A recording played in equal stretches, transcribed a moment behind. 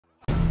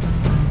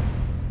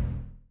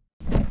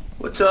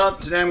What's up?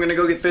 Today I'm gonna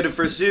go get fitted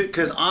for a suit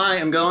because I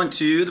am going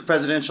to the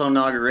presidential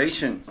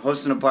inauguration.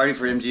 Hosting a party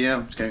for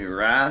MGM. It's gonna be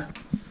rad.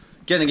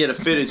 Gonna get a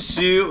fitted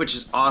suit, which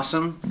is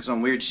awesome because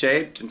I'm weird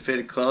shaped and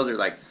fitted clothes are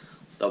like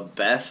the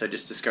best. I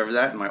just discovered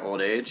that in my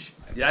old age.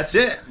 That's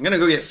it. I'm gonna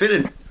go get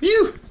fitted.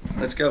 Phew!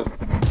 Let's go.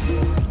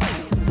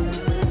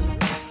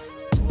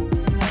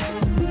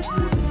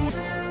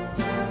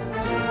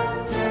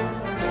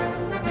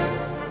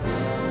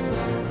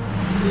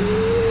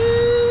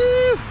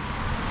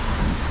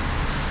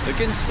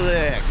 Looking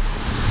slick.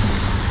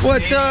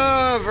 What's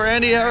up,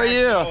 Randy? How are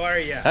you? How are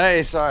you?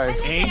 Hey, sorry.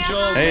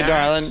 Angel. Hey,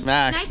 darling.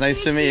 Max,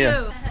 nice to meet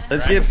you.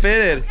 Let's get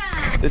fitted.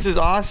 This is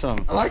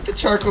awesome. I like the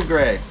charcoal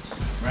gray.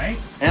 Right?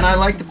 And I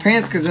like the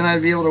pants because then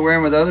I'd be able to wear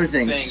them with other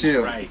things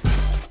too. Right.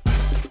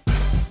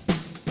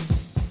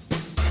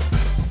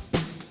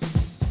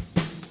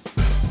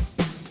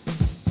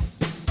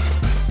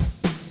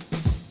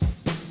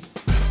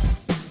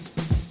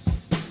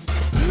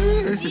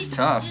 Ooh, this is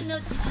tough.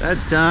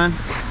 That's done.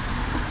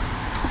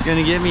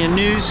 Gonna get me a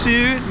new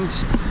suit in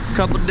just a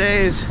couple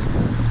days.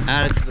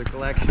 Add it to the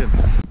collection.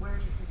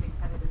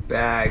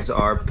 Bags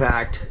are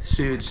packed,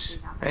 suits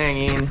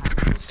hanging.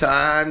 It's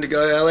time to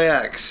go to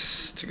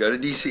LAX, to go to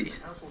DC.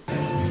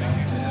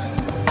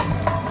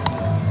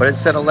 But it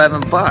said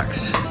 11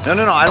 bucks.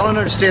 No, I don't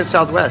understand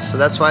Southwest, so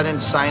that's why I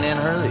didn't sign in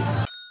early.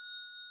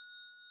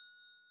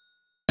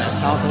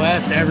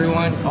 Southwest,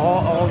 everyone,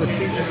 all the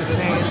seats are the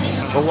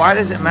same. But why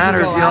does it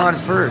matter if you're on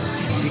first?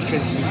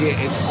 Because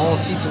it's all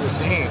seats are the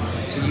same.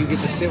 So you get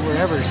to sit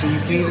wherever. So you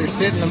can either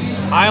sit in the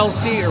aisle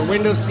seat or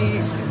window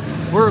seat.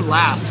 We're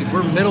last, dude.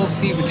 We're middle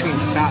seat between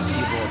fat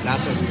people.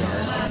 That's what we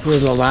are. We're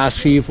the last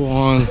people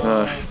on.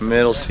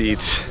 Middle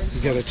seats.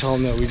 You gotta tell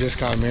them that we just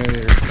got married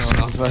or something.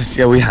 Southwest,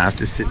 yeah, we have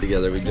to sit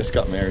together. We just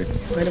got married.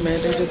 Wait a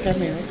minute, they just got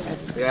married.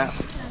 Yeah.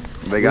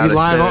 They got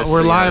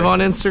We're live on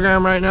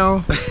Instagram right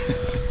now.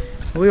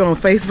 We're on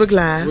Facebook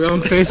Live. We're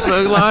on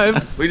Facebook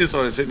Live. We just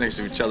want to sit next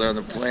to each other on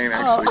the plane,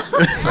 actually.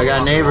 I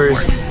got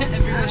neighbors.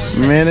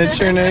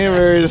 Miniature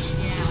neighbors.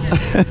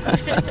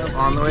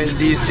 On the way to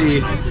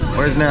DC.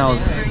 Where's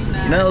Nels?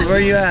 Nels, where are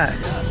you at?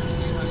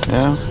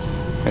 Yeah?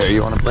 Here,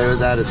 you want to play with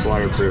that? It's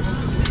waterproof.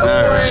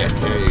 Alright,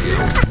 there you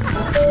go.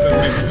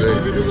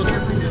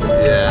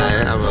 Yeah, I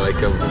have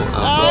like a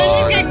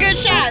oh, she's got good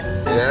shots.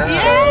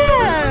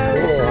 Yeah.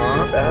 Cool,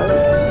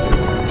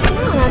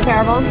 huh? Not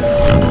terrible.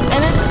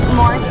 And it's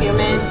more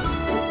humid.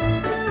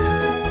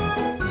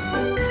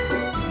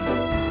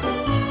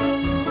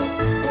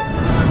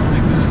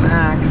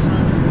 Snacks.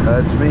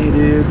 That's me,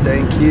 dude.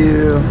 Thank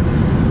you.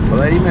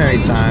 Bloody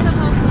Mary time.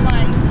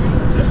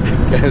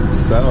 It's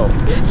so.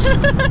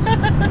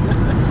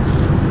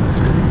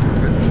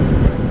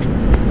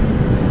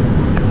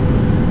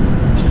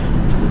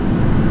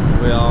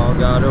 We all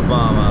got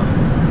Obama.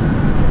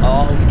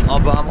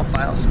 Obama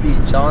final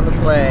speech on the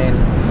plane.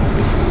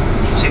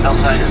 Seatbelt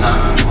sign is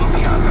on. We'll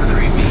be on for the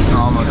repeat.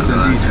 Almost to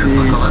DC.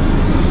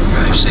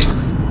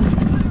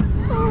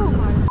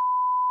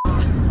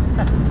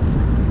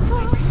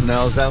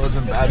 Nels, that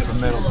wasn't bad for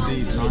middle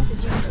seats, huh?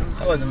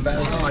 That wasn't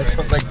bad at all. I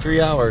slept like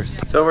 3 hours.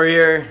 So we're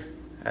here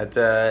at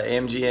the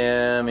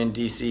MGM in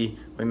DC.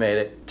 We made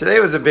it. Today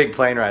was a big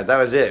plane ride. That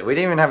was it. We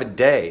didn't even have a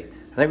day.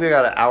 I think we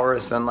got an hour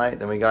of sunlight,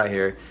 then we got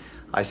here.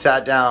 I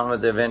sat down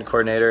with the event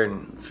coordinator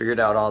and figured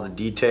out all the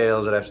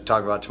details that I have to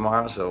talk about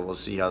tomorrow, so we'll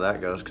see how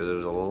that goes because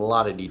there's a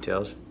lot of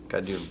details.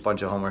 Gotta do a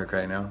bunch of homework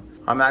right now.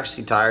 I'm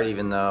actually tired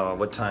even though,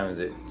 what time is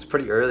it? It's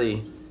pretty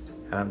early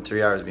and I'm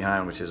 3 hours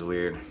behind, which is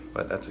weird,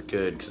 but that's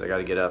good because I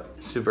gotta get up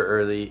super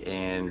early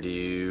and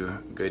do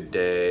Good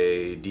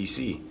Day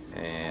DC.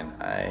 And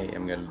I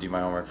am gonna do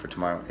my homework for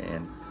tomorrow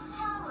and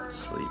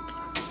sleep.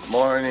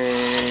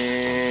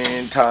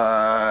 Morning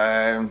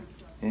time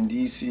in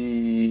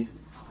DC.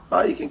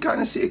 Oh, you can kind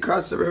of see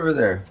across the river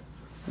there.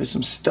 There's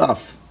some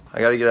stuff. I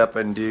gotta get up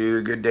and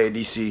do Good Day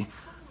DC.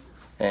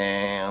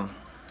 And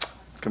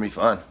it's gonna be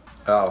fun.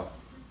 Oh,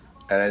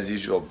 and as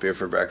usual, beer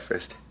for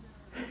breakfast.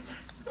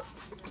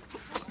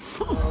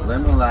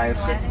 Limo life.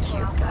 That's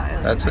cute,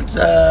 guy. That's what's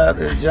up.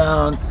 There's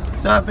John.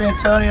 What's up,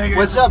 Antonio?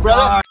 What's up,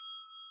 brother?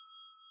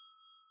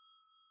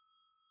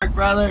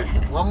 Brother.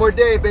 One more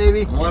day,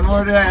 baby. One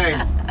more day.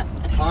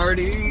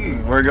 Party.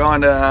 We're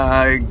going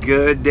to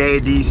Good Day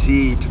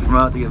DC to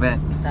promote the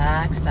event.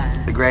 Facts.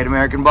 The Great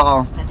American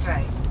Ball. That's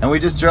right. And we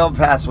just drove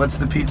past, what's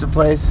the pizza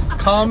place?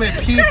 Comet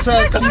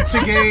Pizza,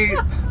 Pizzagate.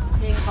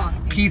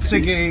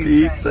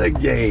 Pizzagate.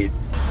 Pizzagate.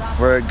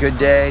 We're at Good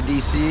Day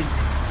DC.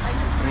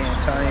 Me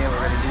and Tony, we're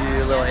going to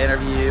do a little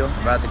interview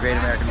about the Great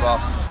American Ball.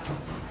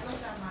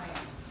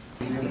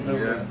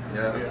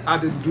 Yeah. I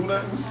didn't do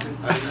that.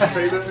 I didn't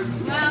say that.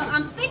 Well,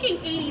 I'm thinking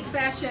 80s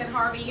fashion,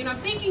 Harvey. You know, I'm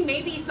thinking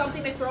maybe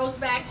something that throws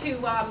back to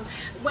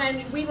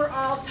when we were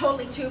all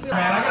totally tubular.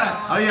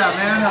 Oh yeah,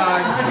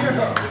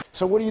 man.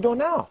 So what are you doing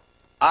now?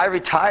 I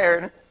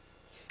retired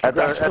at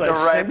the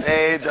ripe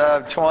age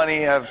of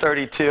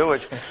 32,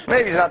 which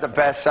maybe is not the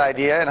best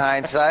idea in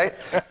hindsight,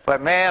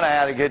 but man, I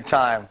had a good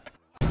time.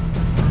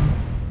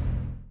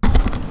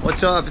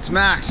 What's up? It's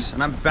Max,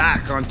 and I'm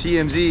back on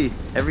TMZ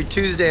every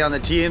Tuesday on the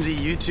TMZ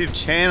YouTube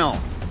channel.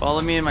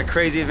 Follow me in my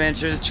crazy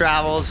adventures,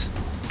 travels.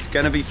 It's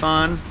gonna be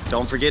fun.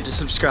 Don't forget to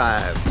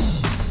subscribe.